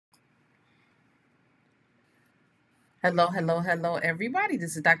Hello, hello, hello, everybody.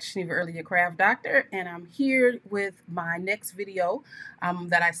 This is Dr. Shaniva Early, your craft doctor, and I'm here with my next video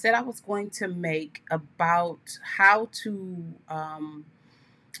that I said I was going to make about how to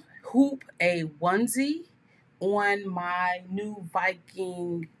hoop a onesie on my new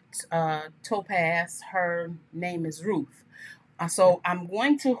Viking topaz. Her name is Ruth. So I'm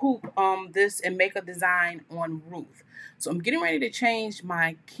going to hoop this and make a design on Ruth. So I'm getting ready to change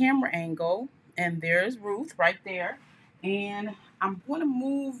my camera angle, and there's Ruth right there. And I'm going to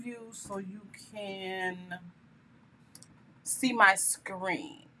move you so you can see my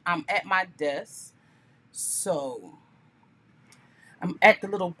screen. I'm at my desk, so I'm at the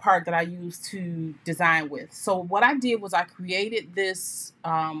little part that I use to design with. So what I did was I created this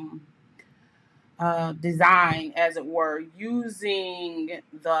design, as it were, using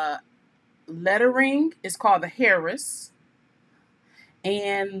the lettering. It's called the Harris,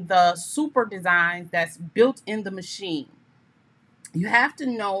 and the super designs that's built in the machine. You have to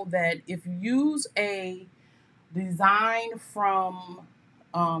know that if you use a design from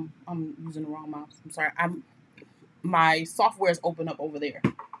I'm using the wrong mouse. I'm sorry. My software is open up over there.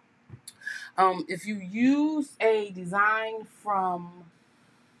 If you use a design from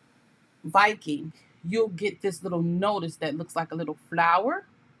Viking, you'll get this little notice that looks like a little flower.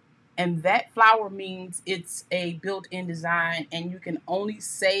 And that flower means it's a built-in design, and you can only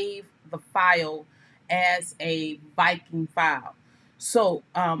save the file as a Viking file. So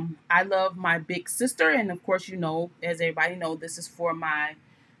I love my big sister, and of course, as everybody know, this is for my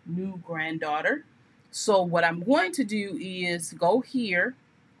new granddaughter. So what I'm going to do is go here,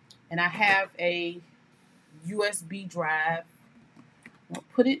 and I have a USB drive. I'll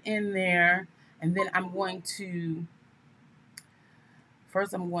put it in there, and then I'm going to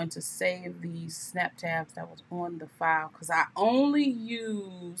save these snap tabs that was on the file, because I only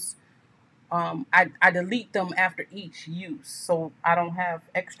use, I delete them after each use, so I don't have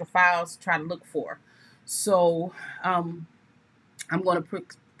extra files to try to look for. So I'm going to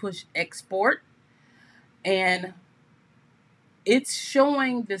push export, and it's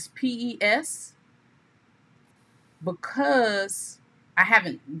showing this PES because I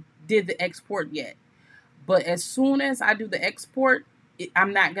haven't did the export yet. But as soon as I do the export,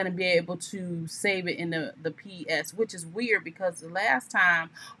 I'm not going to be able to save it in the PS, which is weird because the last time,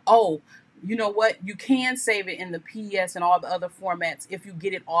 oh, you know what? You can save it in the PS and all the other formats if you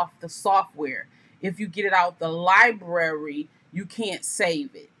get it off the software. If you get it out the library, you can't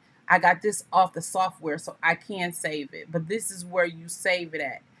save it. I got this off the software, so I can save it. But this is where you save it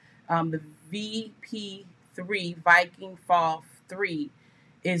at. The VP3 Viking Fall 3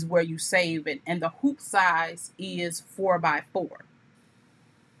 is where you save it, and the hoop size is 4x4.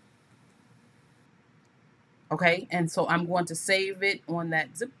 Okay, and so I'm going to save it on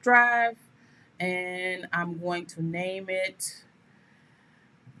that zip drive, and I'm going to name it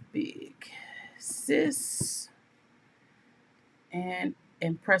Big Sis, and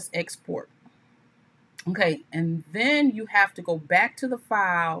press export. Okay, and then you have to go back to the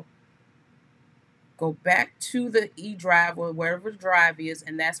file, go back to the E drive or wherever the drive is,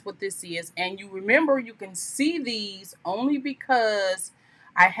 and that's what this is. And you remember, you can see these only because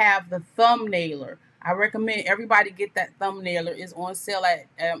I have the thumbnailer. I recommend everybody get that thumbnailer. It's on sale at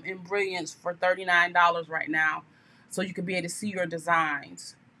Embroidering for $39 right now, so you can be able to see your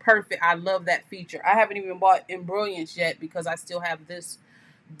designs. Perfect. I love that feature. I haven't even bought Embroidering yet because I still have this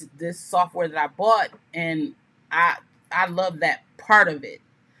software that I bought, and I love that part of it.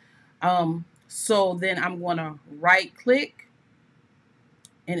 So then I'm going to right click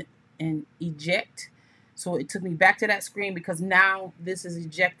and eject. So it took me back to that screen because now this is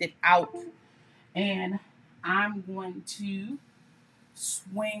ejected out. And I'm going to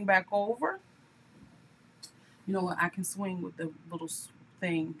swing back over. You know what? I can swing with the little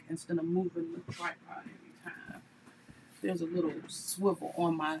thing instead of moving the tripod every time. There's a little swivel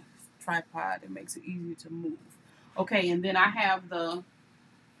on my tripod that makes it easier to move. Okay, and then I have the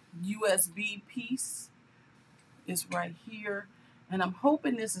USB piece is right here, and I'm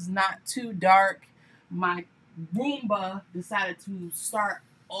hoping this is not too dark. My Roomba decided to start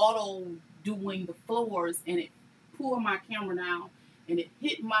auto doing the floors, and it pulled my camera down, and it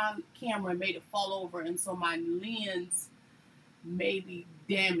hit my camera and made it fall over, and so my lens may be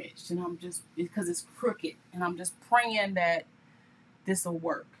damaged, and I'm just, because it's crooked, and I'm just praying that this will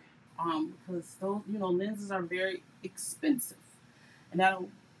work, because those, lenses are very expensive, and that'll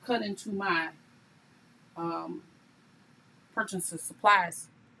cut into my um, purchase of supplies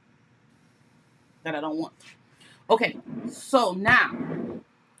that I don't want. Okay, so now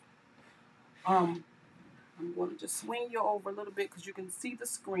I'm going to just swing you over a little bit because you can see the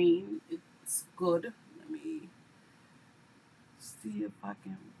screen. It's good. Let me see if I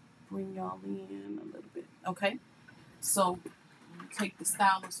can bring y'all in a little bit. Okay, so take the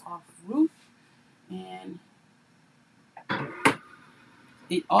stylus off root, and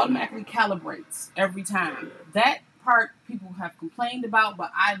it automatically calibrates every time. That part people have complained about,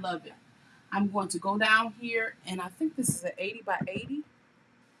 but I love it. I'm going to go down here, and I think this is an 80 by 80.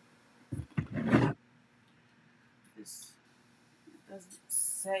 This doesn't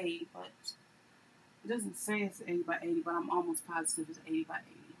say, but it doesn't say it's 80 by 80, but I'm almost positive it's 80 by 80.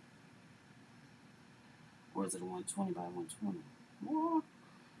 Or is it a 120 by 120? Well,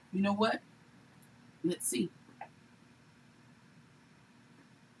 you know what? Let's see.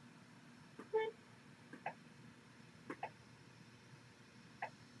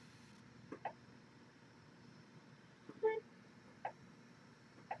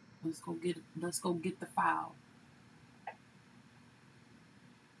 Let's go get the file.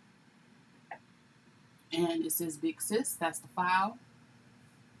 And it says Big Sis, that's the file.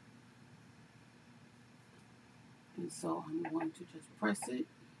 And so I'm going to just press it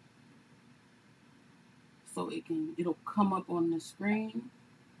so it'll come up on the screen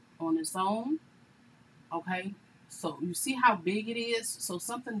on its own. Okay, so you see how big it is. So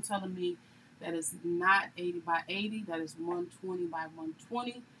something telling me that it's not 80 by 80, that is 120 by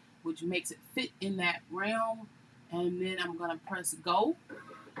 120, which makes it fit in that realm. And then I'm gonna press go,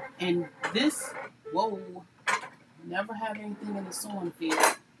 and this, whoa, never have anything in the sewing field.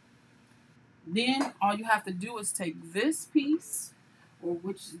 Then all you have to do is take this piece, or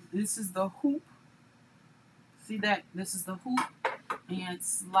which this is the hoop. See that? This is the hoop, and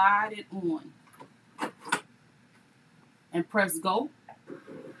slide it on. And press go.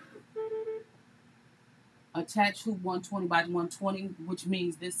 Attach hoop 120 by 120, which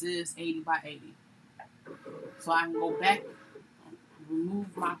means this is 80 by 80. So I can go back,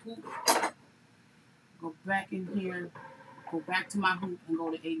 remove my hoop, go back in here, go back to my hoop, and go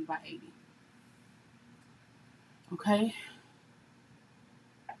to 80 by 80. Okay.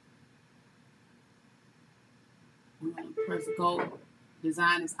 I'm going to press go.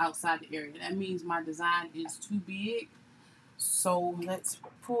 Design is outside the area. That means my design is too big. So let's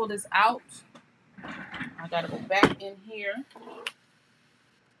pull this out. I gotta go back in here.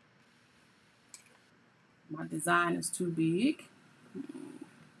 My design is too big.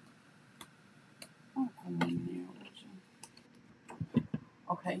 I'll go in there.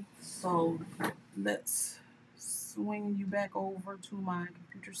 Okay, so let's swing you back over to my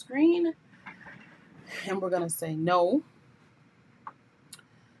computer screen. And we're gonna say no.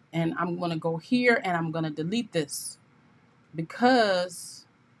 And I'm gonna go here and I'm gonna delete this, because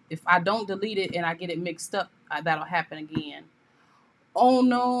if I don't delete it and I get it mixed up, that'll happen again. Oh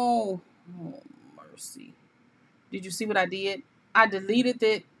no. Oh, mercy. Did you see what I did? I deleted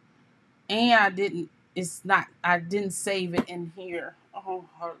it and I didn't save it in here. Oh,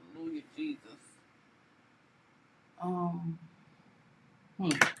 hallelujah, Jesus.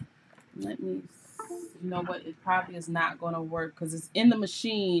 Let me, you know what? It probably is not going to work because it's in the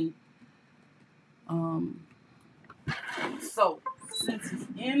machine. So since it's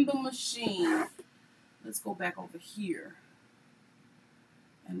in the machine, let's go back over here.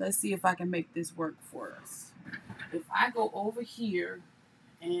 And let's see if I can make this work for us. If I go over here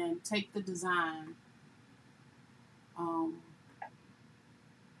and take the design,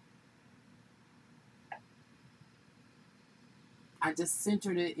 I just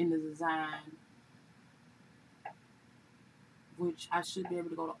centered it in the design, which I should be able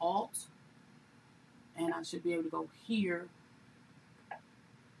to go to Alt, and I should be able to go here,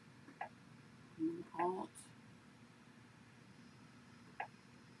 Alt,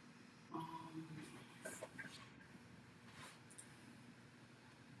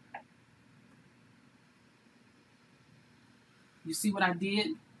 you see what I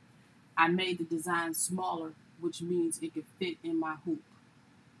did? I made the design smaller, which means it could fit in my hoop.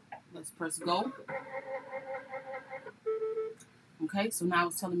 Let's press go. Okay, so now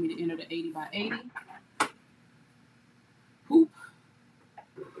it's telling me to enter the 80 by 80 hoop.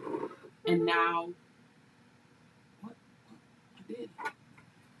 And now, what I did?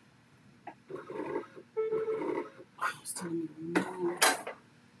 It's telling me to move.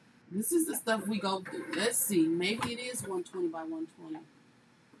 This is the stuff we go through. Let's see. Maybe it is 120 by 120.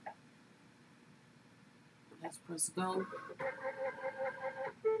 Let's press go.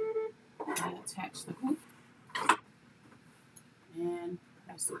 I attach the hoop. And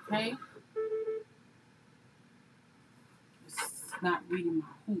press OK. It's not reading my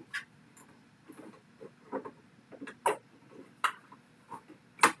hoop.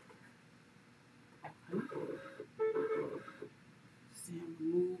 Okay. Say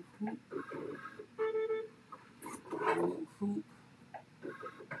remove hoop. Remove hoop.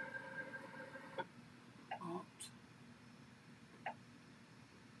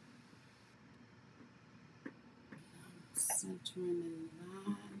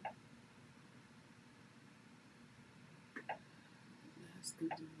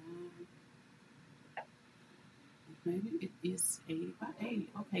 Maybe it is 80 by 80.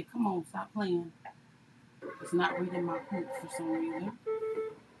 Okay, come on, stop playing. It's not reading my hoop for some reason.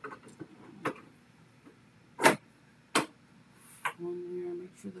 On there,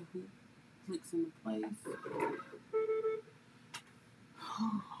 make sure the hoop clicks into place.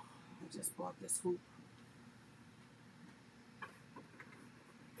 I just bought this hoop.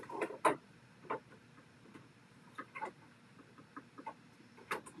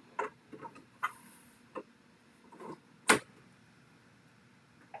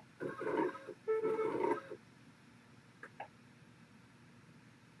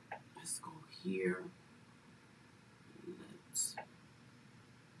 Let's go here. Let's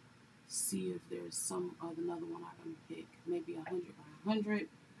see if there's another one I can pick. Maybe 100 by 100.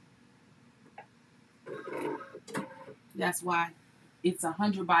 That's why it's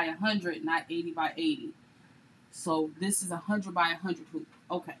 100 by 100, not 80 by 80. So this is 100 by 100 hoop.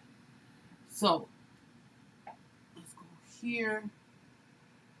 Okay. So let's go here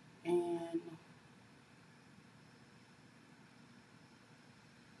and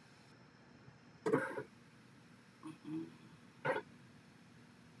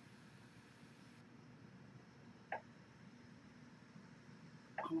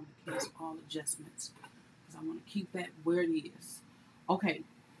I want to cancel all adjustments because I want to keep that where it is. Okay.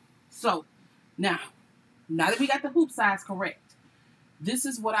 So now that we got the hoop size correct, this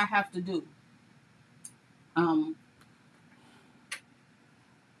is what I have to do. I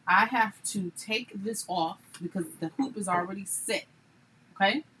have to take this off because the hoop is already set.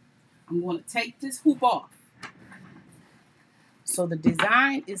 Okay? I'm going to take this hoop off. So the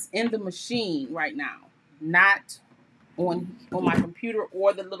design is in the machine right now, not on my computer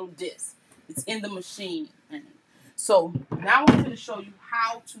or the little disc. It's in the machine. So now I'm going to show you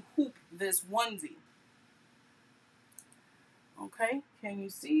how to hoop this onesie. Okay, can you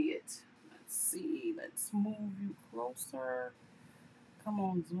see it? Let's see. Let's move you closer. Come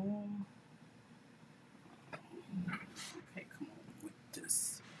on, zoom. Okay, come on with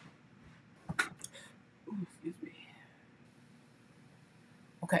this. Ooh, excuse me.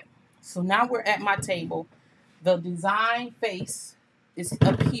 Okay, so now we're at my table. The design face is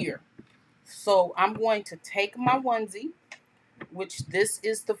up here. So I'm going to take my onesie, which this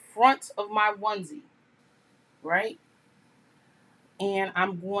is the front of my onesie, right? And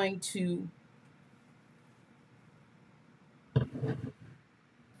I'm going to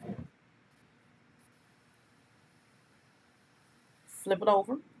flip it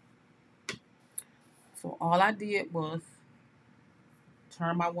over. So all I did was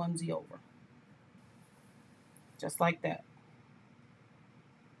turn my onesie over. Just like that.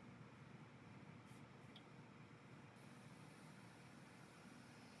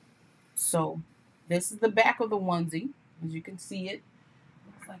 So this is the back of the onesie. As you can see it.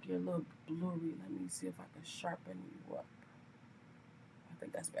 Looks like you're a little blurry. Let me see if I can sharpen you up. I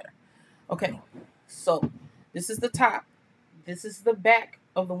think that's better. Okay, so this is the top. This is the back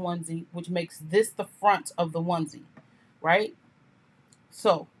of the onesie, which makes this the front of the onesie, right?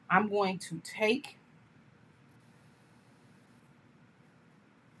 So I'm going to take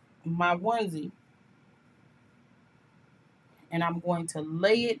my onesie and I'm going to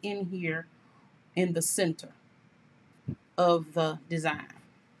lay it in here in the center of the design.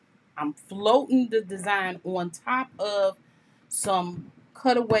 I'm floating the design on top of some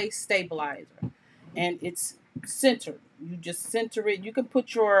cutaway stabilizer and it's centered. You just center it. You can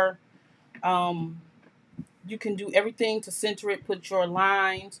put your you can do everything to center it, put your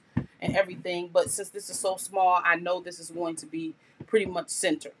lines and everything, but since this is so small, I know this is going to be pretty much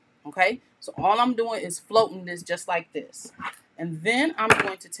centered. Okay, so all I'm doing is floating this just like this, and then I'm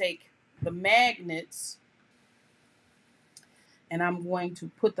going to take the magnets and I'm going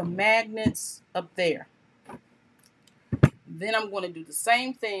to put the magnets up there. Then I'm going to do the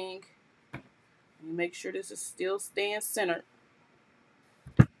same thing. Make sure this is still staying centered.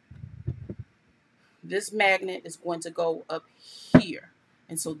 This magnet is going to go up here.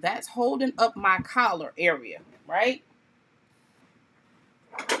 And so that's holding up my collar area, right?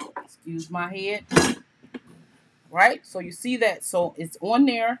 Excuse my head. Right? So you see that. So it's on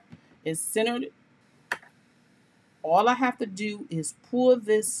there. It's centered. All I have to do is pull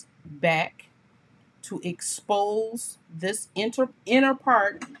this back to expose this inner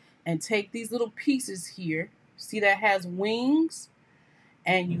part and take these little pieces here. See that has wings?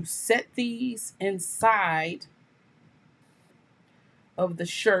 And you set these inside of the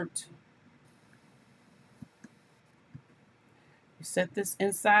shirt. You set this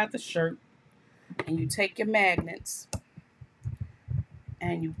inside the shirt and you take your magnets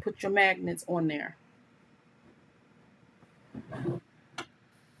and you put your magnets on there.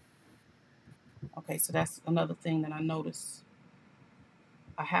 Okay, so that's another thing that I noticed.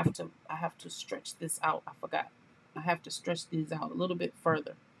 I have to stretch this out. I forgot. I have to stretch these out a little bit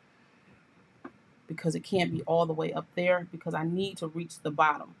further because it can't be all the way up there because I need to reach the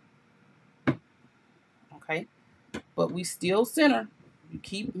bottom. Okay, but we still center.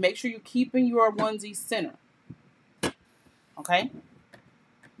 Make sure you're keeping your onesie center. Okay,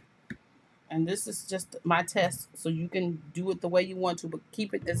 and this is just my test, so you can do it the way you want to, but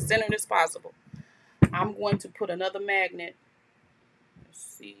keep it as centered as possible. I'm going to put another magnet. Let's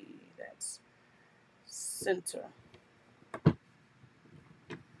see, that's center. I'm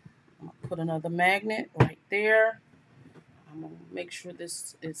gonna put another magnet right there. I'm gonna make sure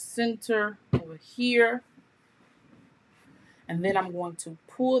this is center over here. And then I'm going to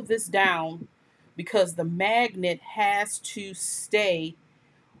pull this down because the magnet has to stay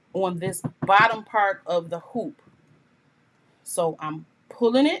on this bottom part of the hoop. So I'm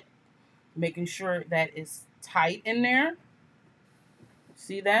pulling it, making sure that it's tight in there.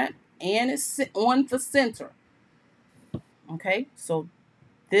 See that? And it's on the center. Okay, so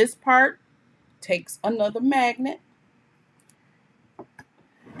this part takes another magnet.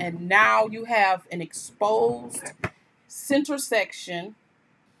 And now you have an exposed center section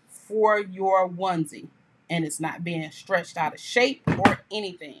for your onesie. And it's not being stretched out of shape or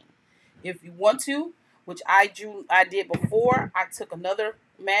anything. If you want to, which I did before, I took another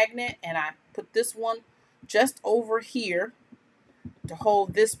magnet and I put this one just over here to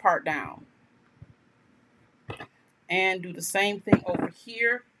hold this part down. And do the same thing over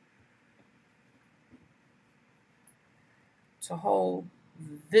here to hold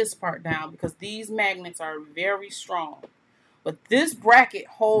this part down because these magnets are very strong. But this bracket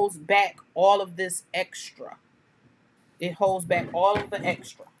holds back all of this extra. It holds back all of the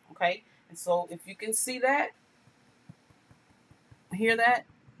extra, okay? And so if you can see that, hear that,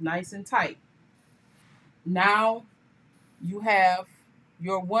 nice and tight. Now you have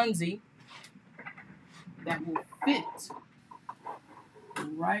your onesie that will fit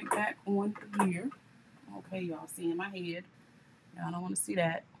right back on here. Okay, y'all seeing my head. Y'all don't want to see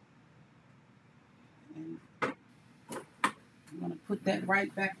that. And I'm going to put that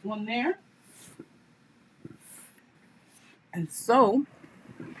right back on there. And so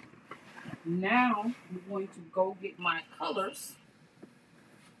now I'm going to go get my colors.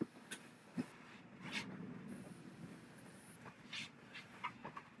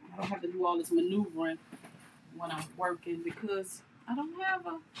 I don't have to do all this maneuvering when I'm working because I don't have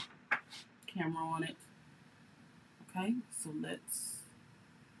a camera on it. Okay, so let's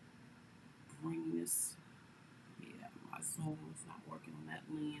bring this. Yeah, my zoom is not working on that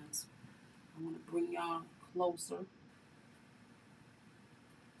lens. I want to bring y'all closer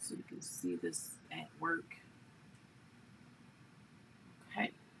so you can see this at work.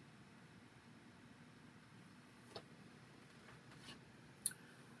 Okay.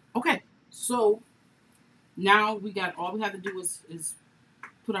 Okay, so now all we have to do is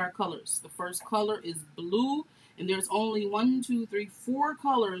put our colors. The first color is blue, and there's only 4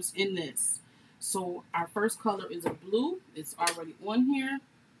 colors in this. So our first color is a blue. It's already on here.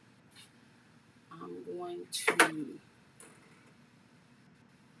 I'm going to do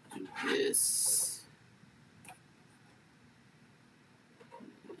this.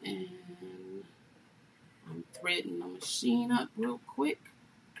 And I'm threading the machine up real quick.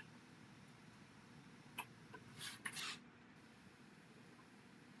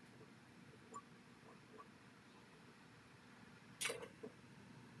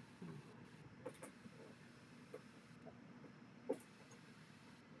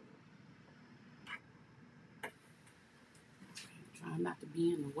 Trying not to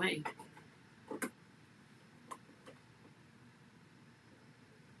be in the way.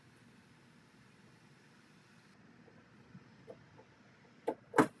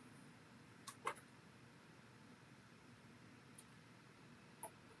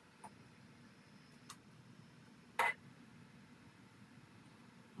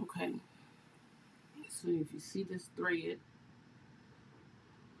 Okay. So if you see this thread,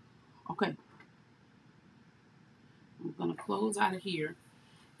 okay. I'm going to close out of here.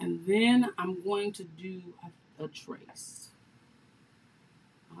 And then I'm going to do a trace.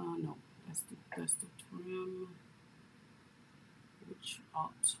 No, that's the trim. Which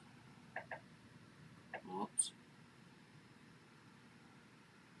alt.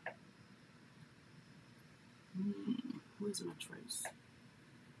 Where's my trace?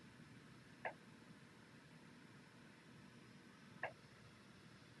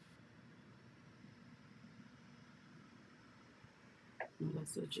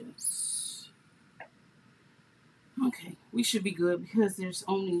 Let's adjust. Okay, we should be good because it's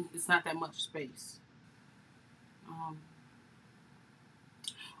not that much space.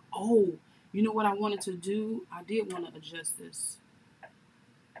 Oh, you know what I wanted to do? I did want to adjust this.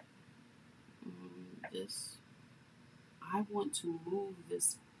 This. I want to move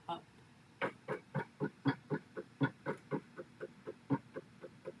this up.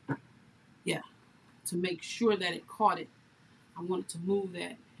 Yeah, to make sure that it caught it. I wanted to move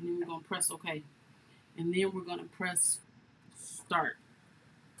that, and then we're going to press OK. And then we're going to press start.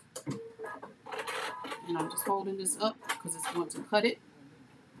 And I'm just holding this up because it's going to cut it.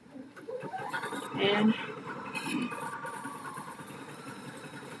 And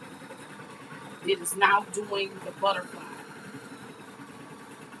it is now doing the butterfly.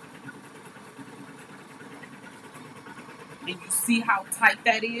 And you see how tight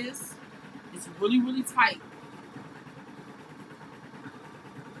that is? It's really, really tight.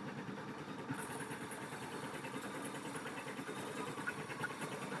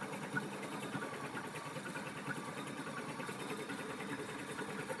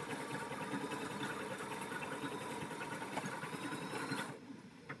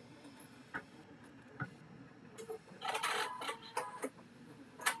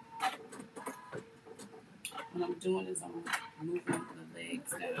 What I'm doing is I'm moving the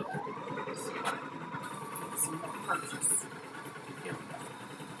legs down so I can get some more purchase. Here we go.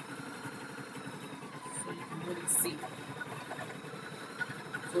 So you can really see.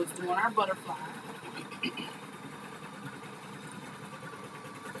 So it's doing our butterfly.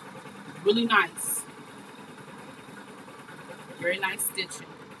 Really nice. Very nice stitching.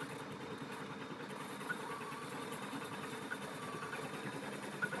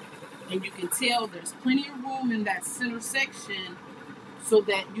 And you can tell there's plenty of room in that center section so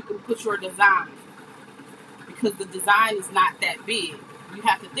that you can put your design. Because the design is not that big. You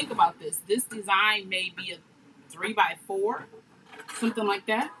have to think about this. This design may be a 3x4, something like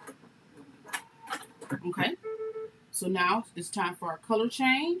that. Okay. So now it's time for our color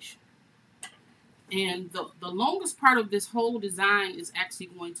change. And the longest part of this whole design is actually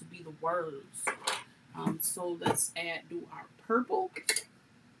going to be the words. So let's do our purple.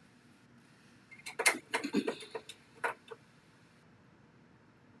 Let's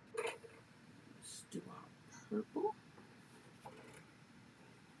do our purple.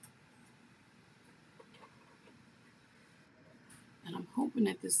 And I'm hoping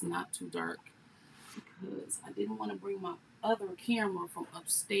that this is not too dark because I didn't want to bring my other camera from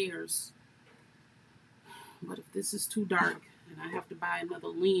upstairs. But if this is too dark and I have to buy another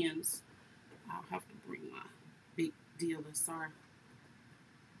lens, I'll have to bring my big DSLR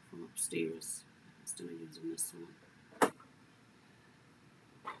from upstairs instead of using this one.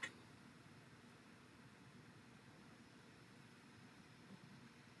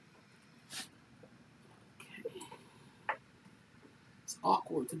 It's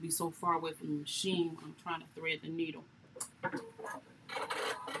awkward to be so far away from the machine when I'm trying to thread the needle.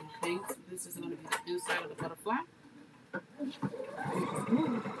 Okay, so this is going to be the inside of the butterfly.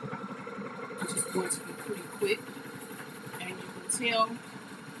 Which is going to be pretty quick. And you can tell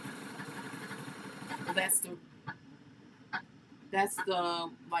that's the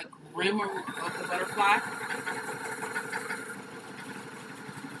like rim of the butterfly.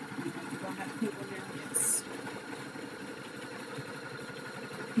 You don't have pink on there, yes.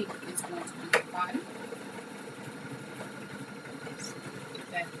 Pink is going to be the body. So get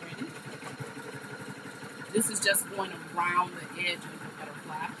that ready. This is just going around the edge of the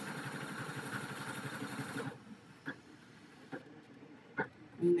butterfly.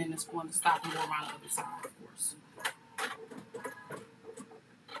 And then it's going to stop and go around the other side, of course.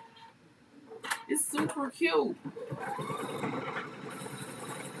 It's super cute.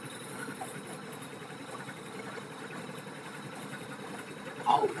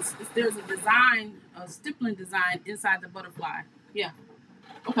 Oh, there's a design, a stippling design inside the butterfly. Yeah.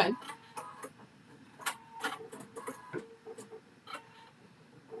 Okay.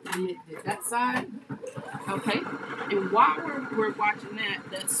 And it did that side. Okay. And while we're watching that,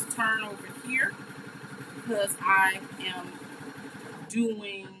 let's turn over here because I am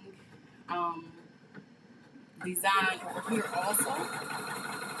doing design over here also.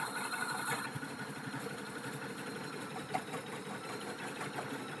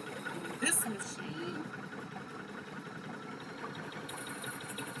 This machine,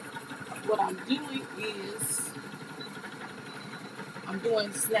 what I'm doing is I'm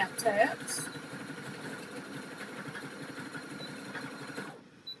doing snap tabs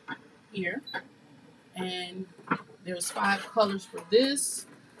here, and there's 5 colors for this,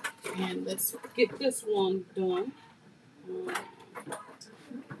 and let's get this one done.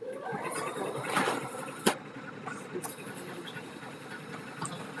 This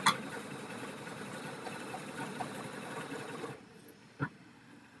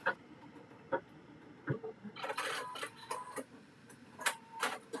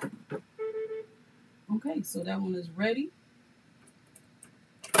Okay, so that one is ready.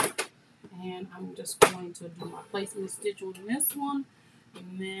 And I'm just going to do my placement stitch on this one.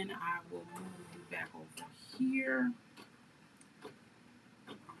 And then I will move you back over here.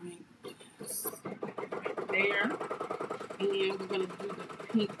 Right there. And we're going to do the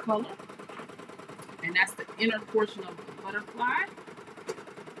pink color. And that's the inner portion of the butterfly.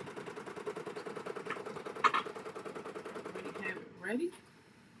 Already have it ready.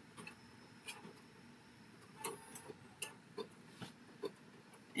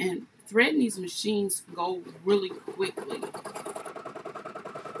 And threading these machines go really quickly.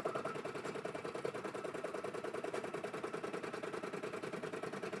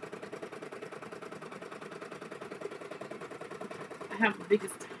 I have the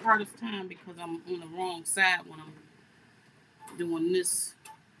hardest time because I'm on the wrong side when I'm doing this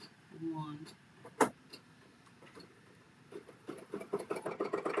one. But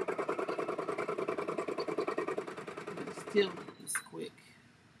it still is quick.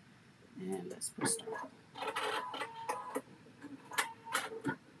 And let's press start.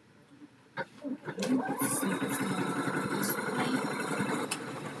 Let's see what's going on this way.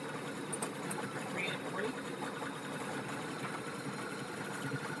 Red break.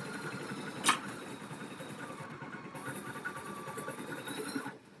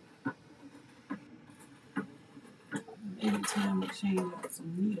 Maybe time to change out some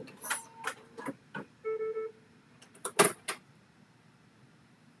needles.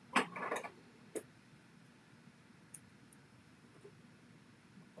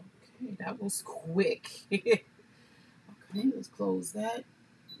 Okay, that was quick. Okay, let's close that.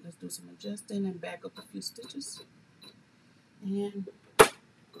 Let's do some adjusting and back up a few stitches. And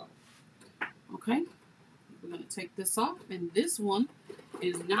go. Okay, we're going to take this off. And this one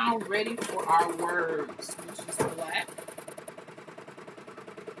is now ready for our words, which is black.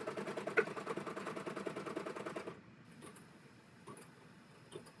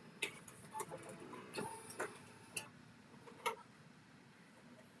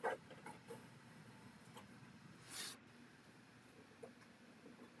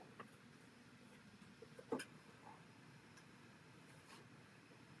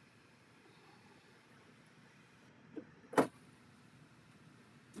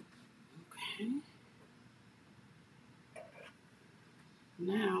 Okay.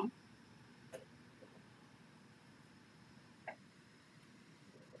 Now,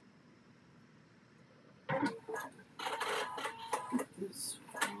 this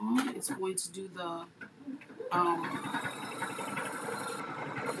one is going to do the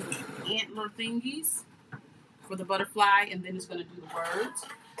antler thingies for the butterfly, and then it's going to do the words.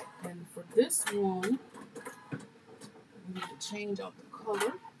 And for this one, we need to change out the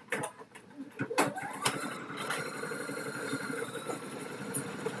color.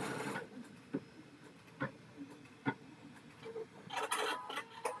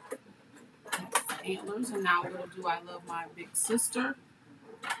 That's the antlers, and now we're going to do I Love My Big Sister.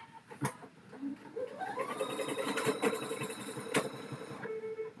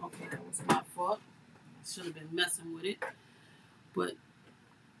 Okay, that was my fault. I should have been messing with it, but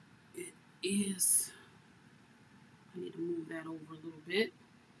it is. I need to move that over a little bit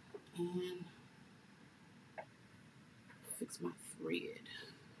and fix my thread.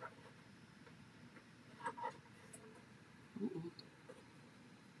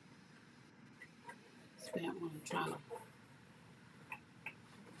 It's that one I'm trying to.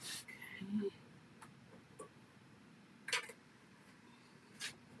 Okay.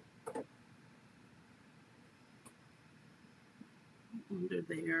 Under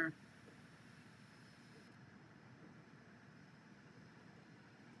there.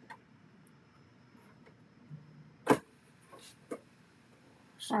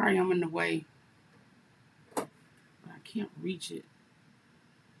 Sorry, I'm in the way, but I can't reach it.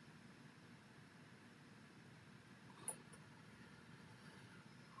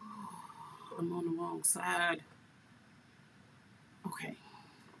 I'm on the wrong side. Okay.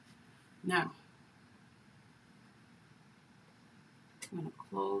 Now, I'm going to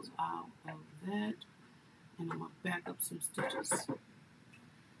close out of that, and I'm going to back up some stitches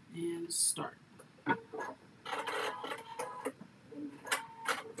and start.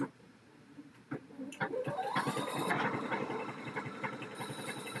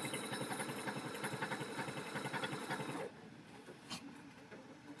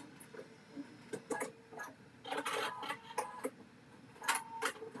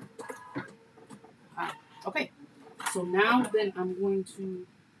 Okay, so now then I'm going to,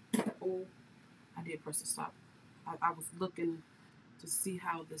 oh, I did press the stop. I was looking to see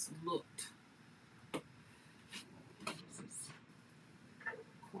how this looked. This is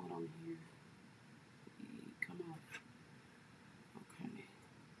caught on here.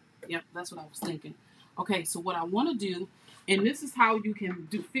 Yep, that's what I was thinking. Okay, so what I want to do, and this is how you can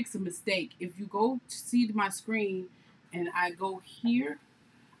fix a mistake. If you go to see my screen and I go here,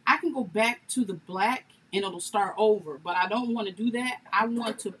 I can go back to the black and it'll start over. But I don't want to do that. I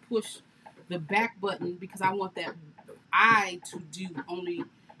want to push the back button because I want that eye to do only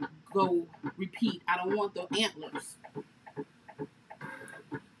go repeat. I don't want the antlers.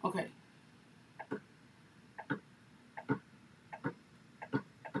 Okay.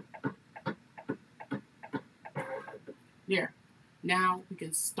 There. Now we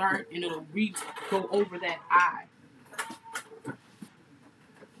can start and it'll go over that eye.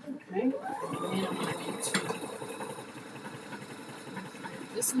 Okay. And then I'm going to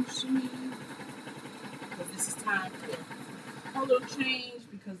this machine because this is time for color change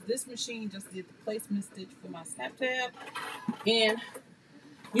because this machine just did the placement stitch for my snap tab. And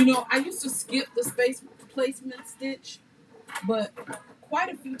you know, I used to skip the space placement stitch, but quite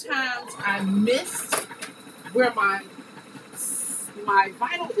a few times I missed where my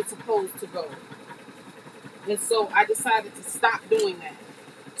vinyl is supposed to go. And so I decided to stop doing that.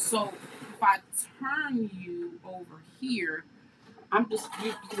 So if I turn you over here,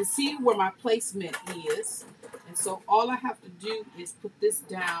 you can see where my placement is. And so all I have to do is put this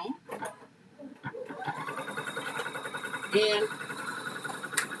down and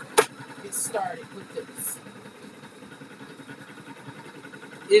get started with this.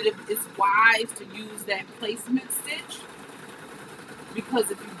 It's wise to use that placement stitch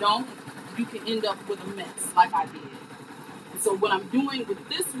because if you don't, you can end up with a mess like I did. And so what I'm doing with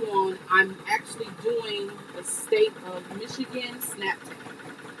this one, I'm actually doing the State of Michigan snap tab,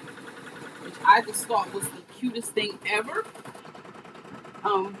 which I just thought was the cutest thing ever.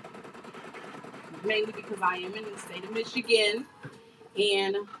 Mainly because I am in the state of Michigan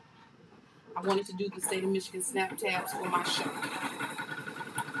and I wanted to do the State of Michigan snap tabs for my show.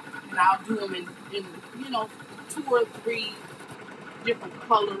 And I'll do them in 2 or 3 different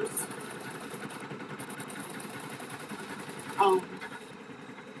colors. I'll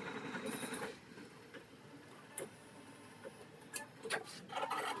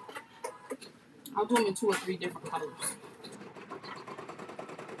do them in 2 or 3 different colors.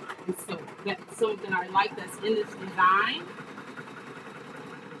 And so that's something I like that's in this design,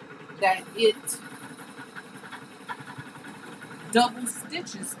 that it double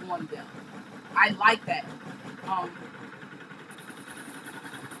stitches on them. I like that.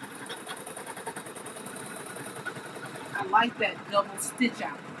 I like that double stitch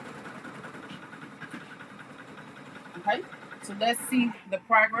out. Okay, so let's see the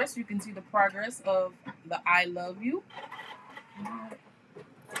progress. You can see the progress of the I love you. I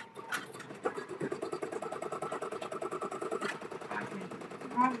can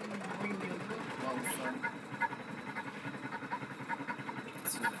probably bring you a little closer.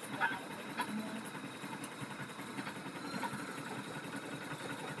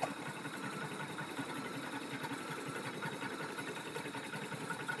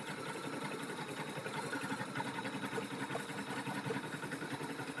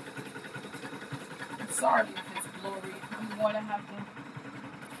 Sorry if it's blurry. I'm going to have to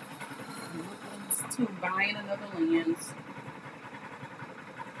look into buying another lens.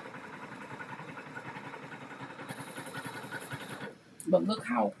 But look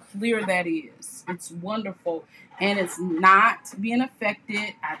how clear that is. It's wonderful. And it's not being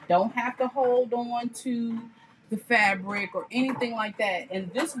affected. I don't have to hold on to the fabric or anything like that.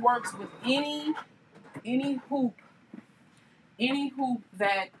 And this works with any hoop. Any hoop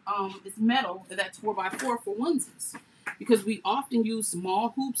that is metal, that's 4x4 for onesies. Because we often use small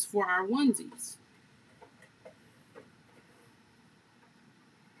hoops for our onesies.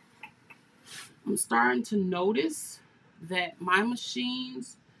 I'm starting to notice that my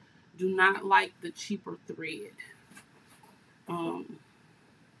machines do not like the cheaper thread.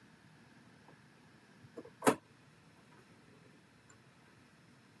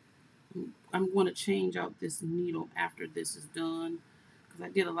 I'm going to change out this needle after this is done because I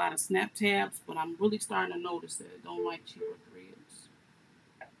did a lot of snap tabs, but I'm really starting to notice that I don't like cheaper threads.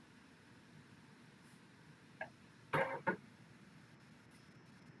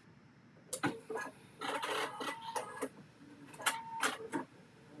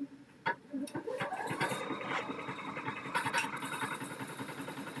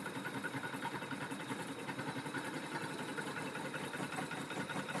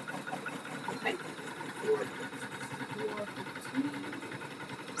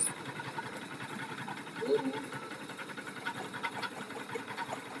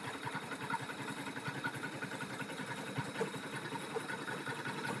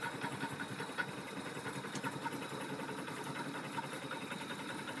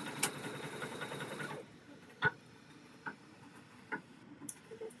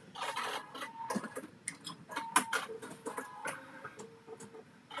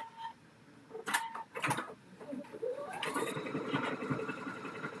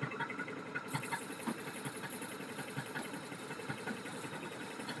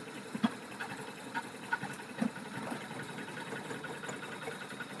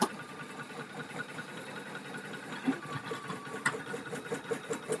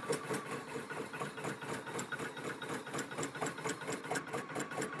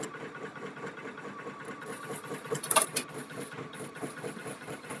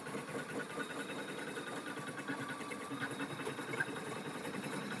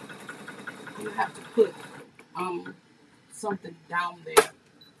 have to put something down there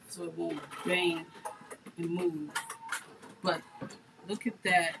so it won't bang and move. But look at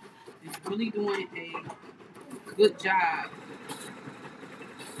that. It's really doing a good job.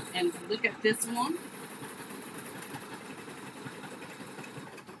 And look at this one.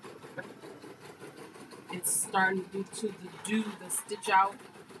 It's starting to do the stitch out.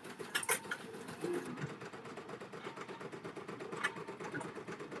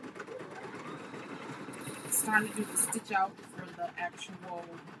 It's starting to do the stitch out for the actual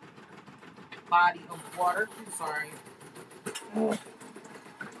body of water. I'm sorry. Here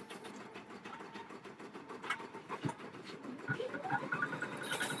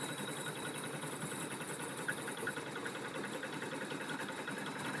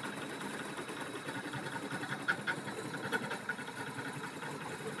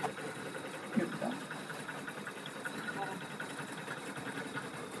we go.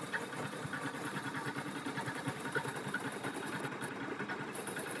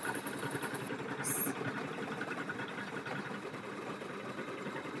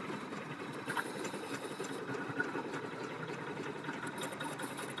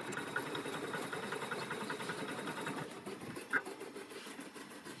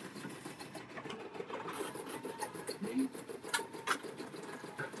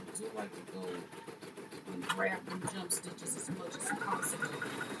 I do like to go and grab them jump stitches as much as possible.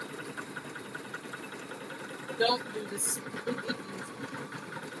 Don't do this,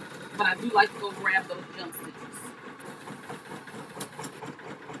 but I do like to go grab those jump stitches.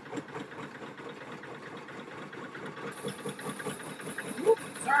 Whoop,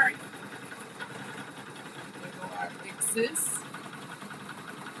 sorry. There go our fix this.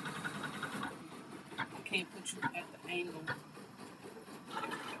 I can't put you at the angle.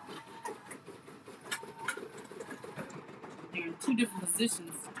 They're in two different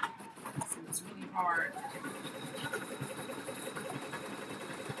positions, so it's really hard.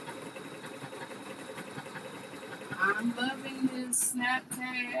 I'm loving this snap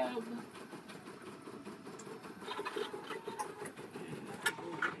tab.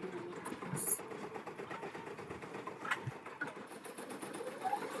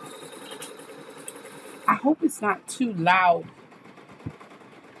 I hope it's not too loud.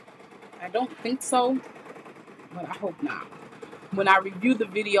 I don't think so, but I hope not. When I review the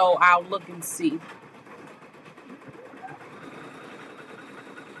video, I'll look and see.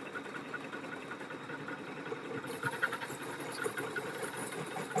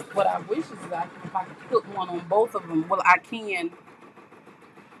 What I wish is that if I could put one on both of them. Well, I can,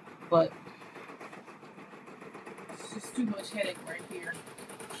 but it's just too much headache right here.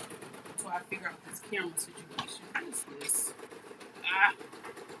 So I figure out this camera situation. What is this?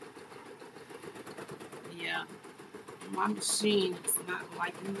 Yeah. My machine is not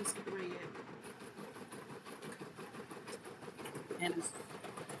liking this thread. And it's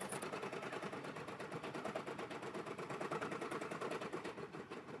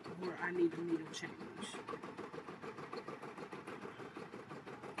where I need a needle change.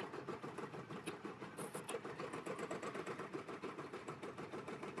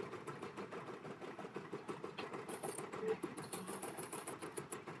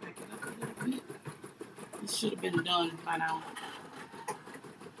 Back it up a little bit. This should have been done by now.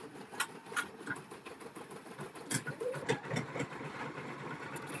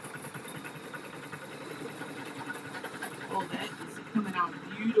 Oh, that is coming out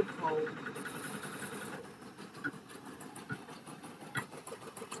beautiful.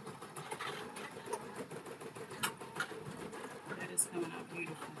 That is coming out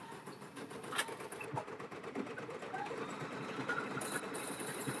beautiful.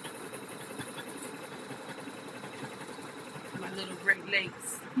 My little Great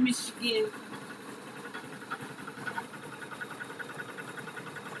Lakes, Michigan.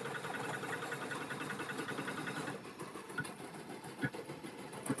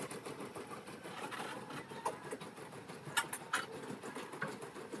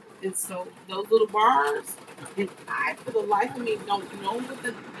 And so those little bars, and I, for the life of me, don't know what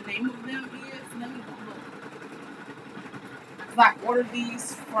the name of them is. Let me look. I ordered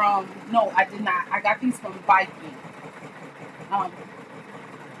these from, no, I did not. I got these from Viking. I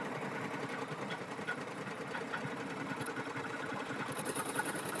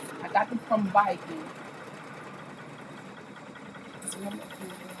got them from Viking.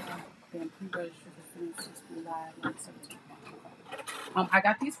 I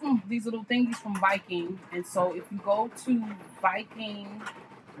got these from these little thingies from Viking, and so if you go to Viking,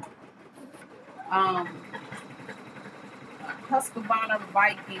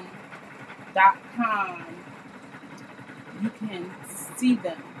 HusqvarnaViking.com, you can see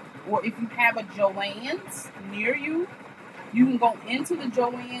them. or if you have a Joann's near you, you can go into the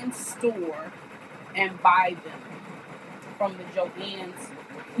Joann's store and buy them from the Joann's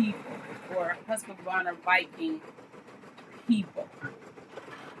people or Husqvarna Viking people.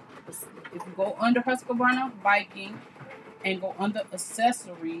 If you go under Husqvarna Viking and go under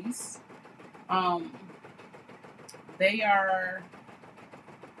accessories, they are,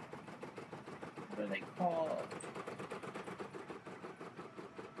 what are they called?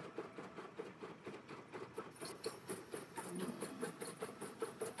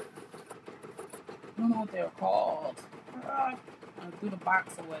 I don't know what they're called. I threw the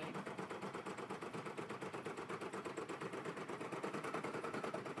box away.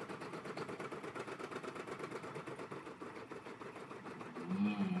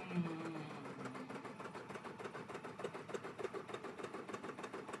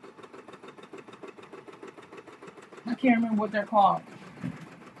 I can't remember what they're called.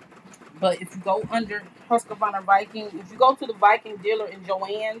 But if you go under Husqvarna Viking, if you go to the Viking dealer in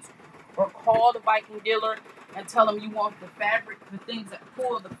Joann's, or call the Viking dealer and tell them you want the fabric, the things that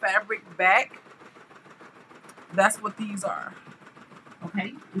pull the fabric back, that's what these are.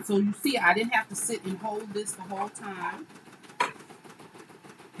 Okay? And so you see, I didn't have to sit and hold this the whole time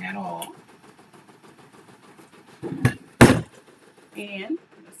at all. And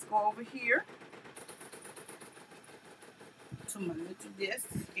let's go over here to my little desk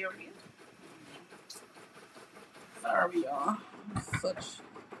area. Sorry, y'all. Such.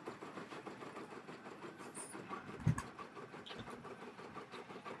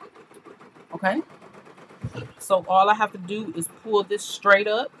 Okay. So all I have to do is pull this straight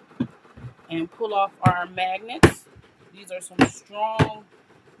up and pull off our magnets. These are some strong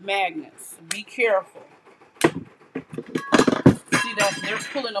magnets. Be careful. See that they're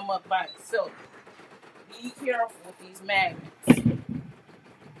pulling them up by itself. Be careful with these magnets.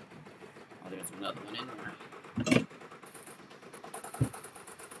 Oh, there's another one in there.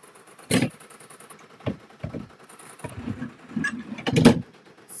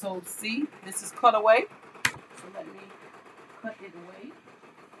 So see, this is cut away. So let me cut it away.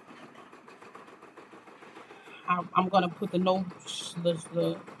 I'm gonna put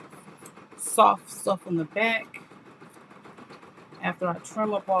the soft stuff on the back after I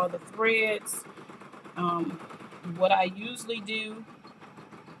trim up all the threads. What I usually do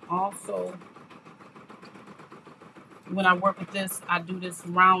also when I work with this, I do this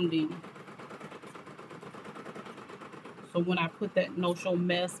rounding. So when I put that no-show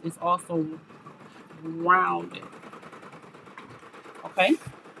mess, it's also rounded. Okay?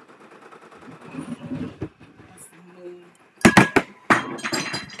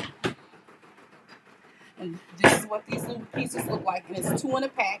 And this is what these little pieces look like. And it's 2 in a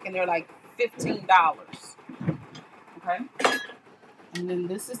pack, and they're like $15. Okay? And then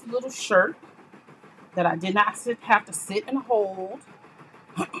this is a little shirt that I did not have to sit and hold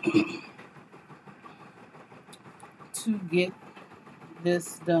to get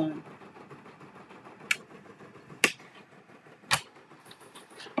this done.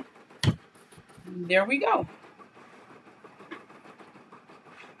 And there we go.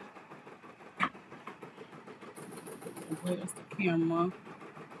 Where's the camera?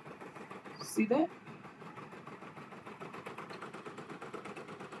 See that?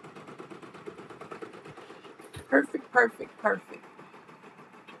 Perfect, perfect, perfect.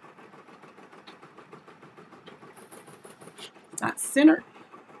 Not centered,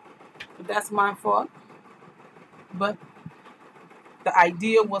 but that's my fault. But the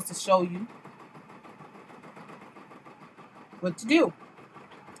idea was to show you what to do.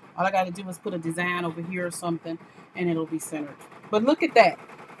 All I got to do is put a design over here or something, and it'll be centered. But look at that.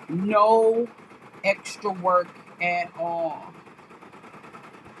 No extra work at all.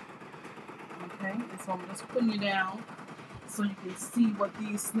 Okay, and so I'm just putting it down so you can see what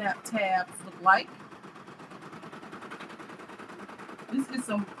these snap tabs look like. This is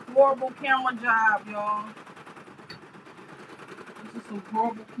some horrible camera job, y'all. This is some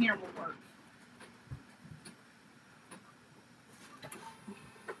horrible camera work.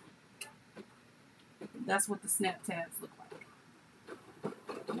 That's what the snap tabs look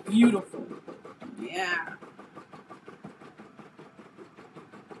like. Beautiful. Yeah.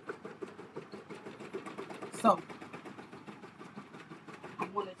 So, I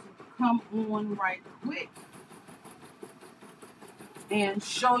wanted to come on right quick and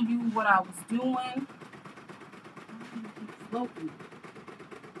show you what I was doing.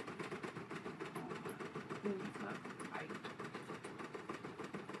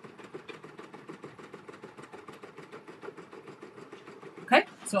 Okay,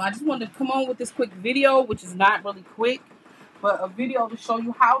 so I just wanted to come on with this quick video, which is not really quick. but a video to show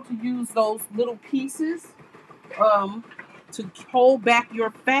you how to use those little pieces to hold back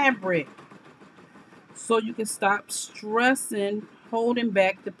your fabric, so you can stop stressing holding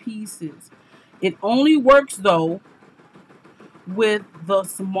back the pieces. It only works though with the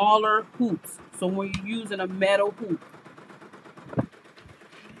smaller hoops. So when you're using a metal hoop,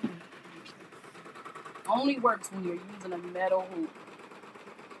 only works when you're using a metal hoop.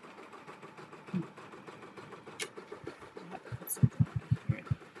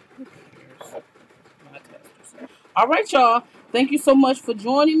 All right, y'all. Thank you so much for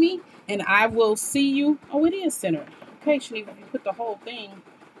joining me, and I will see you. Oh, it is center. Okay, Shanique, you put the whole thing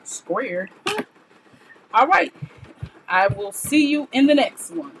squared. All right. I will see you in the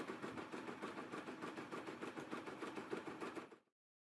next one.